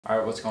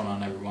Alright, what's going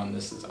on everyone?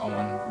 This is Owen.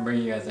 I'm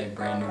bringing you guys a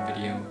brand new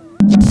video.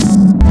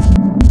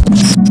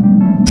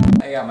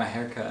 I got my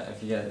hair cut,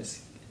 if you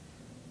guys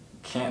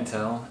can't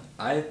tell.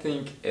 I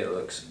think it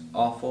looks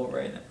awful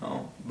right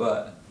now,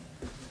 but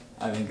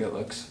I think it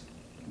looks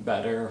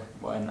better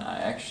when I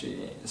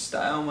actually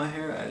style my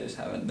hair. I just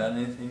haven't done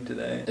anything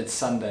today. It's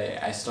Sunday.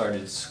 I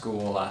started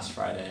school last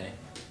Friday.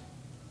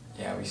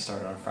 Yeah, we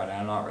started on Friday.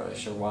 I'm not really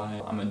sure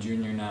why. I'm a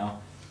junior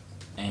now,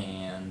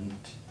 and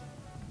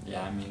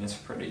yeah, I mean, it's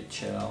pretty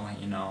chill,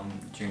 you know,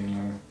 I'm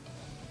junior,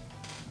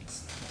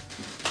 it's,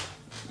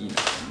 you know,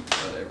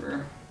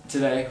 whatever.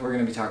 Today, we're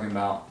going to be talking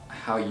about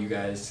how you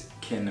guys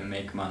can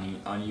make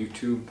money on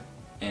YouTube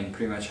and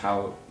pretty much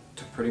how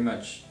to pretty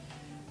much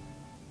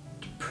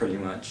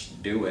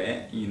do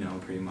it, you know,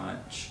 pretty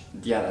much.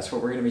 Yeah, that's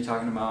what we're going to be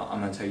talking about. I'm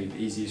going to tell you the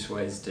easiest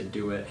ways to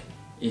do it,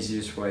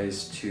 easiest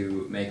ways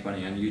to make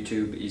money on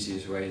YouTube,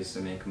 easiest ways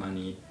to make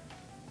money,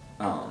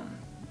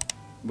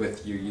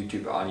 with your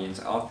YouTube audience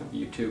off of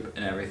YouTube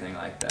and everything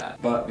like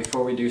that. But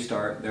before we do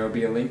start, there will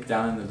be a link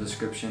down in the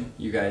description.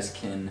 You guys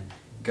can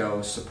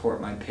go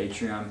support my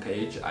Patreon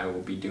page. I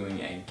will be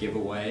doing a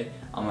giveaway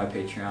on my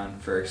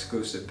Patreon for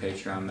exclusive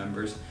Patreon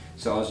members.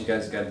 So all you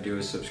guys got to do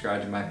is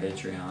subscribe to my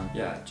Patreon.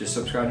 Yeah, just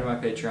subscribe to my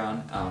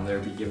Patreon. There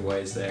will be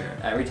giveaways there.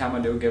 Every time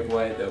I do a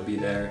giveaway, they'll be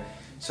there.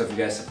 So if you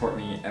guys support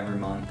me every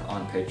month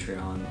on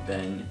Patreon,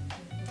 then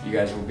you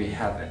guys will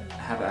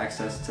have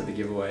access to the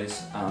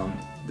giveaways.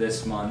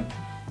 This month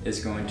is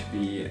going to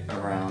be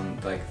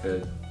around like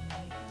the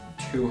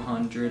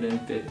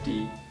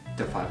 $250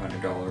 to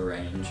 $500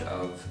 range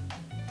of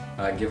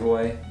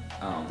giveaway.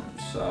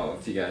 So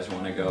if you guys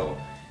want to go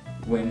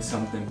win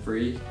something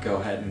free, go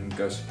ahead and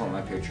go support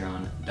my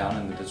Patreon down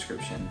in the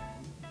description.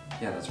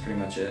 Yeah, that's pretty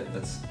much it.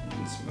 That's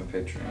my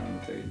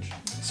Patreon page.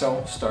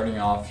 So starting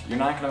off, you're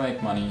not gonna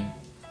make money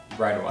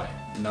right away.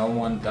 No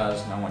one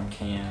does, no one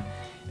can.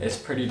 It's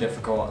pretty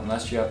difficult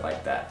unless you have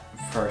like that,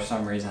 for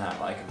some reason, have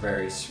like a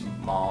very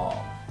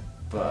small,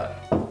 but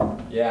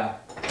yeah.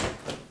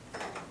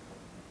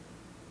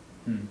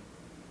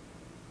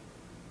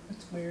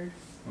 That's weird.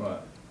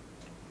 What?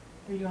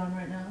 Are you on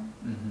right now?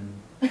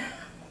 Mm-hmm.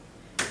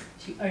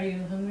 Are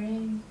you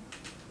hungry?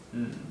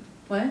 Mm.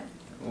 What?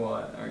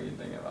 What are you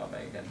thinking about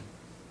making?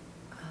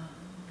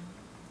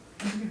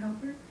 Need your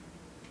helper?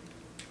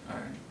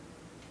 Alright.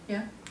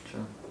 Yeah?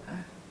 Sure.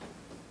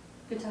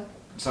 Good talk.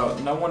 So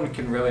no one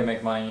can really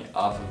make money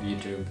off of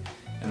YouTube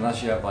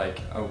unless you have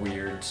like a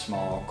weird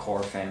small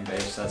core fan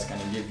base that's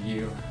gonna give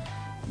you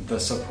the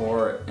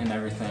support and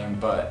everything,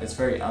 but it's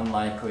very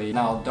unlikely.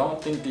 Now,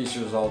 don't think these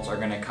results are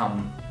gonna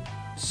come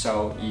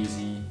so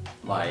easy,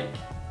 like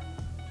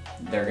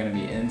they're gonna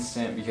be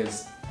instant,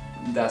 because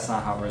that's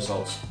not how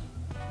results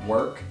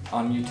work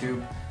on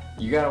YouTube.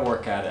 You gotta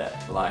work at it.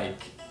 Like,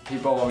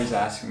 people always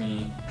ask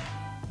me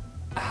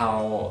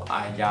how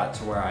I got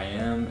to where I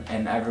am,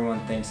 and everyone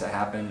thinks it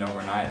happened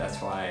overnight.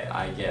 That's why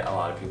I get a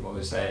lot of people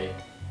who say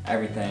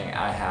everything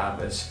I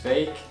have is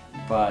fake.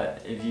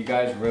 But if you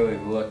guys really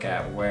look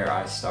at where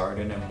I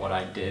started and what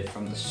I did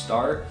from the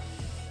start,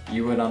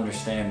 you would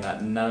understand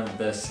that none of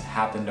this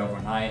happened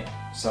overnight.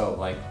 So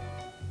like,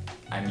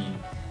 I mean,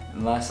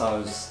 unless I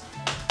was,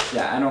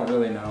 yeah, I don't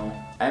really know.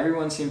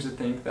 Everyone seems to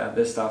think that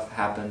this stuff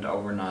happened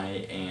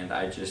overnight and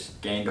I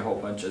just gained a whole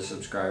bunch of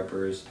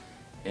subscribers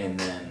and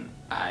then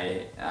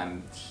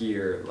I'm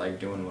here like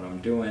doing what I'm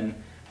doing,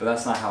 but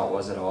that's not how it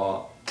was at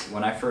all.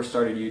 When I first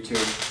started YouTube,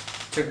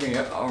 it took me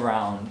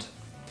around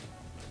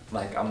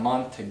like a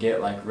month to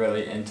get like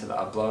really into the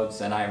uploads.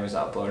 Then I was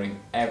uploading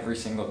every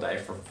single day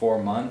for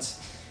 4 months,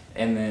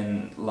 and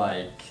then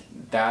like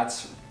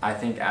I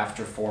think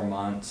after 4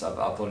 months of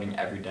uploading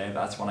every day,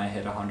 that's when I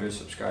hit 100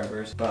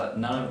 subscribers. But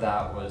none of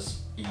that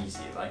was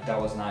easy. Like,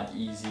 that was not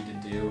easy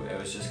to do. It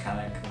was just kind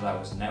of because I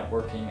was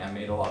networking. I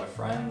made a lot of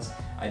friends.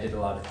 I did a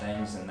lot of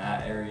things in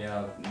that area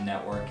of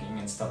networking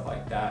and stuff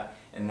like that,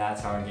 and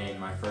that's how I gained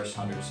my first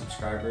 100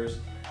 subscribers.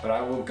 But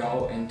I will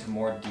go into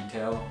more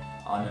detail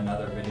on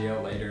another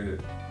video later,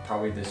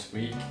 probably this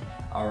week,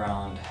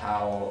 around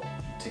how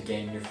to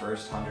gain your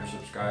first 100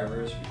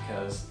 subscribers,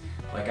 because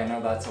like, I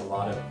know that's a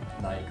lot of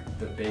like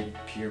the big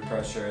peer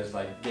pressure is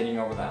like getting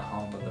over that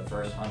hump of the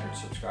first 100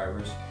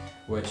 subscribers,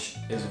 which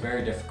is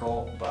very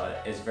difficult,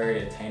 but it's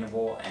very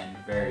attainable and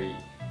very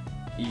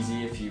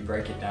easy if you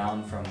break it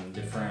down from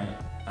different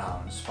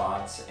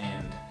spots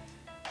and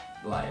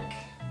like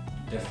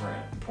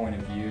different point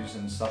of views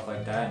and stuff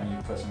like that, and you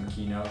put some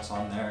keynotes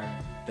on there,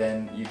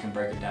 then you can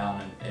break it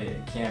down, and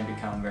it can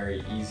become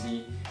very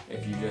easy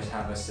if you just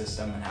have a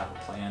system and have a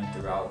plan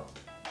throughout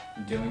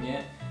doing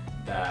it.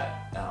 That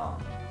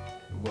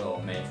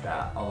will make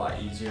that a lot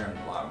easier and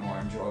a lot more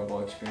enjoyable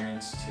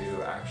experience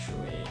to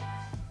actually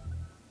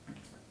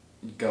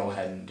go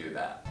ahead and do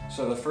that.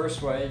 So the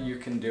first way you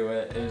can do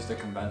it is the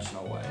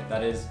conventional way.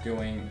 That is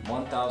doing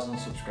 1,000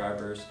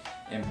 subscribers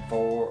in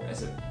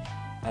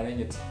I think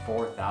it's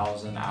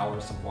 4,000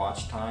 hours of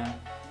watch time.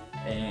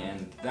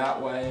 And that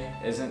way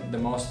isn't the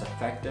most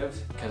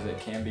effective because it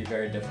can be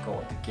very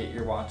difficult to get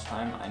your watch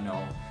time. I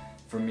know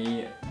for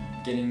me,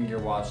 getting your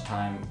watch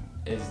time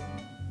is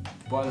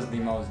was the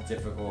most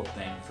difficult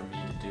thing for me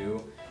to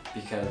do,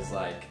 because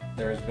like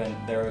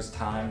there was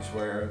times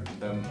where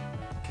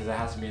because it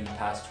has to be in the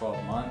past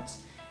 12 months,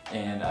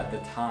 and at the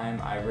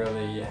time I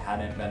really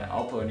hadn't been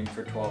uploading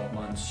for 12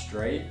 months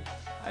straight.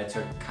 I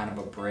took kind of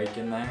a break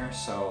in there,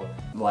 so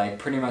like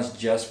pretty much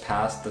just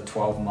past the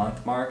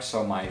 12-month mark,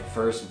 so my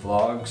first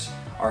vlogs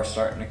are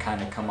starting to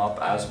kind of come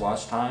up as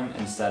watch time,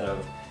 instead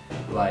of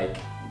like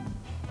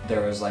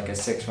there was like a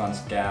 6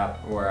 months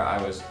gap where I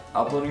was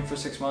uploading for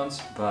 6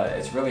 months. But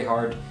it's really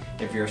hard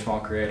if you're a small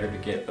creator to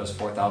get those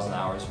 4,000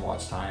 hours of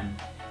watch time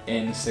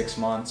in 6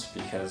 months,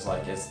 because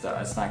like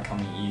it's not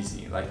coming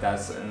easy. Like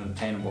that's an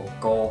attainable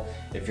goal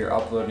if you're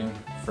uploading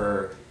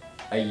for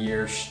a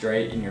year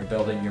straight and you're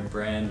building your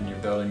brand and you're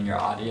building your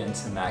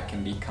audience, and that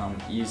can become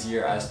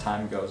easier as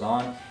time goes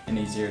on and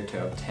easier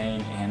to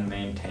obtain and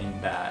maintain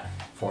that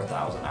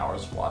 4,000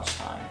 hours of watch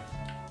time.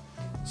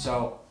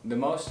 So the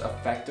most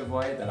effective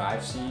way that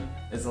I've seen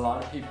is a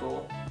lot of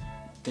people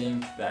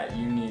think that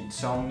you need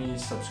so many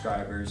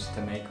subscribers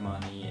to make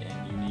money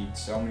and you need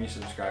so many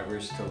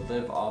subscribers to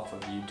live off of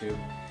YouTube,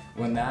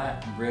 when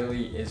that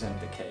really isn't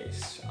the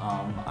case.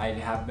 I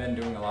have been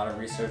doing a lot of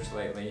research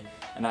lately,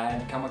 and I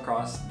had come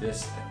across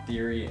this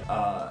theory,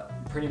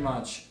 pretty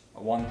much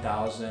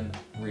 1,000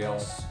 real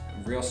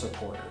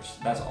supporters.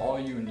 That's all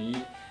you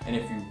need. And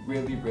if you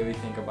really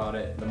think about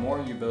it, the more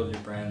you build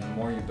your brand, the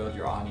more you build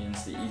your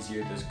audience, the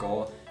easier this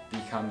goal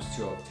becomes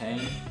to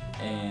obtain,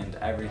 and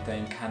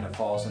everything kind of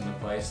falls into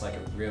place like a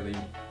really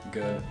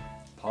good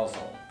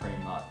puzzle, pretty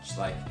much.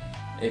 Like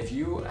if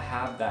you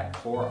have that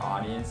core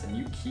audience and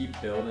you keep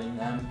building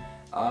them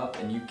up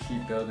and you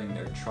keep building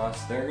their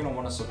trust, they're gonna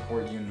want to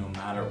support you no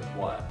matter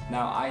what.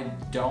 Now I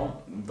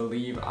don't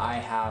believe I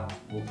have,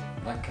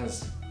 like,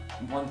 cause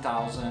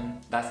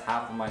 1,000, that's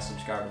half of my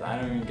subscribers. I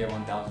don't even get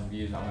 1,000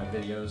 views on my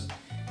videos,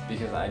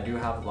 because I do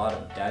have a lot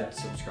of dead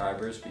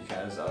subscribers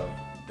because of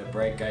the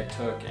break I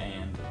took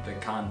and the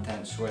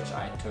content switch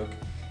I took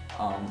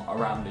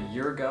around a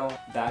year ago.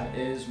 That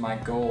is my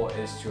goal,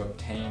 is to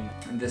obtain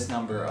this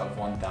number of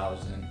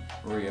 1,000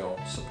 real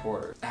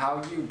supporters.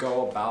 How you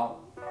go about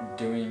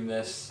doing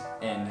this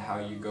and how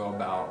you go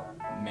about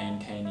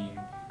maintaining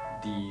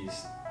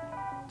these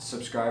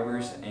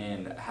subscribers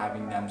and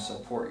having them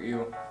support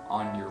you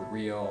on your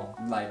real,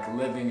 like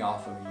living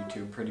off of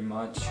YouTube pretty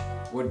much,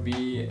 would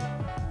be,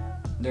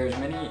 there's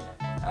many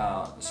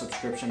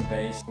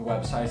subscription-based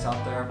websites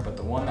out there, but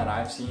the one that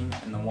I've seen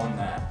and the one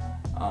that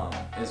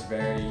is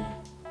very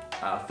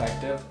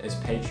effective is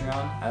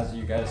Patreon. As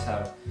you guys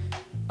have,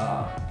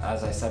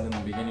 as I said in the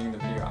beginning of the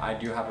video, I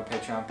do have a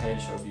Patreon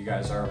page, so if you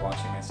guys are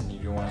watching this and you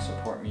do want to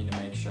support me to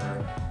make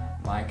sure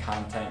my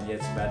content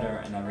gets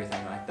better and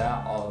everything like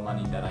that, all the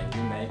money that I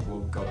do make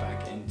will go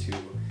back into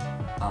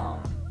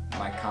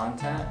my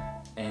content.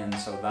 And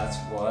so that's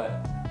what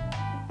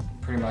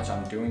pretty much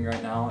I'm doing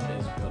right now,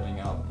 is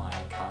building up my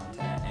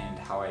content and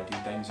how I do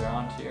things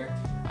around here.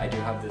 I do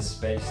have this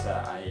space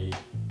that I'm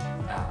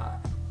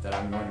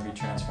going to be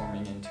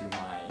transforming into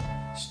my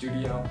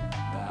studio,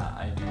 that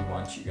I do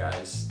want you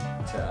guys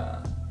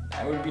to,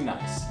 it would be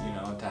nice, you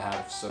know, to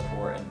have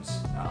support and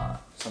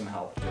some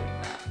help doing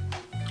that.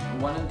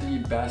 One of the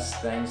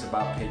best things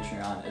about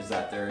Patreon is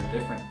that there are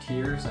different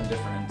tiers and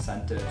different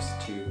incentives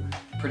to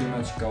pretty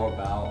much go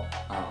about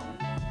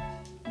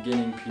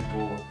getting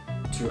people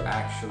to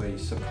actually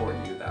support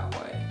you that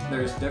way.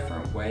 There's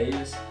different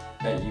ways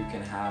that you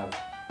can have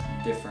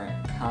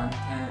different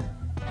content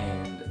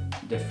and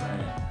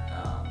different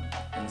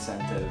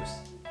incentives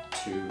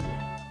to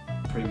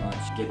pretty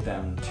much get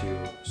them to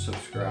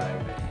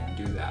subscribe and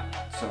do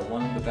that. So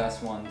one of the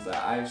best ones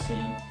that I've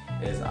seen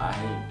is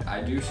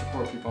I do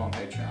support people on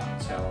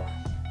Patreon, so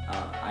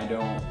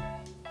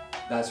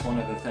that's one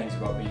of the things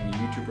about being a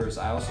YouTuber, is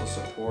I also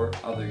support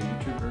other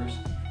YouTubers,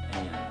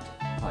 and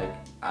like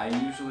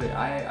I'm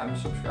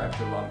subscribed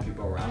to a lot of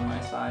people around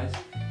my size,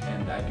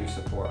 and I do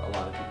support a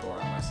lot of people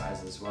around my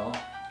size as well.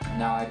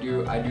 Now I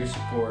do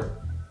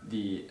support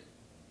the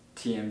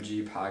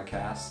TMG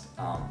podcast.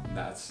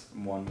 That's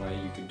one way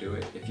you can do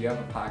it. If you have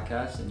a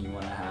podcast and you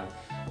want to have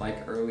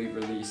like early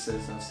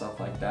releases and stuff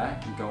like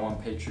that, you go on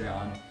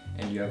Patreon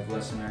and you have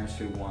listeners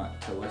who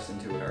want to listen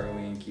to it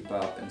early and keep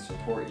up and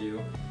support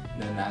you,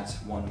 then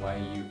that's one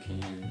way you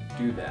can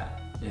do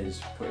that,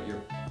 is put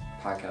your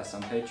podcast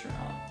on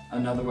Patreon.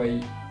 Another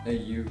way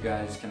that you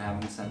guys can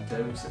have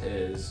incentives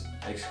is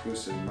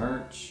exclusive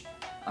merch.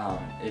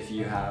 If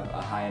you have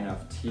a high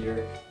enough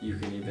tier, you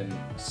can even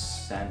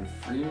send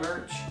free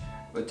merch,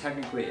 but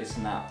technically it's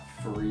not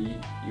free.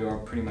 You're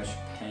pretty much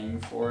paying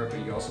for it,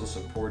 but you're also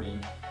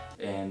supporting,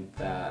 and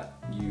that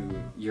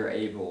you're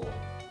able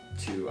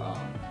to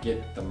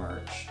get the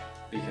merch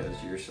because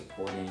you're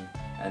supporting,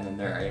 and then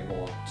they're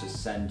able to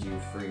send you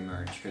free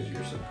merch because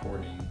you're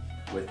supporting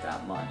with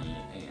that money,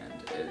 and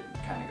it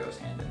kind of goes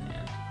hand in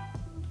hand.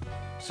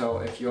 So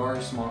if you are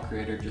a small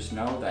creator, just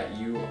know that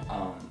you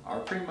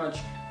are pretty much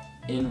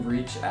in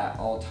reach at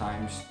all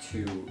times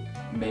to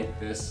make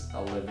this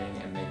a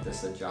living and make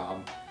this a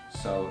job.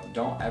 So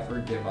don't ever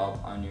give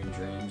up on your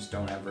dreams.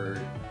 Don't ever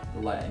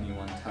let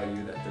anyone tell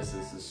you that this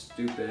is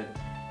stupid.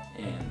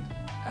 an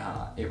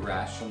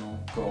irrational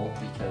goal,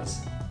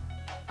 because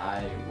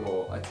I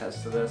will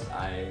attest to this.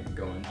 I'm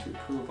going to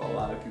prove a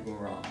lot of people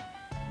wrong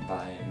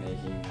by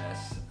making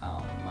this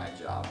my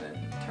job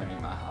and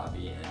turning my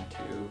hobby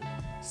into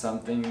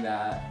something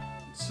that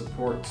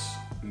supports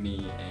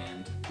me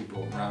and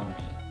people around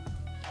me.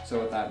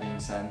 So with that being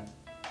said,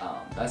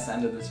 that's the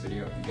end of this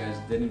video. If you guys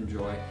did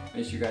enjoy,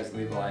 make sure you guys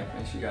leave a like,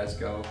 make sure you guys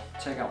go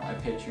check out my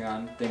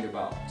Patreon, think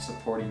about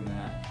supporting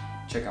that,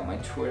 check out my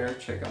Twitter,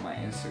 check out my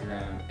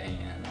Instagram,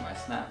 and my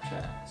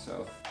Snapchat.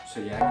 So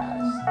yeah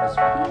guys, that's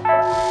me.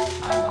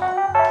 I'm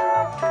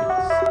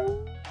out.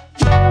 Peace.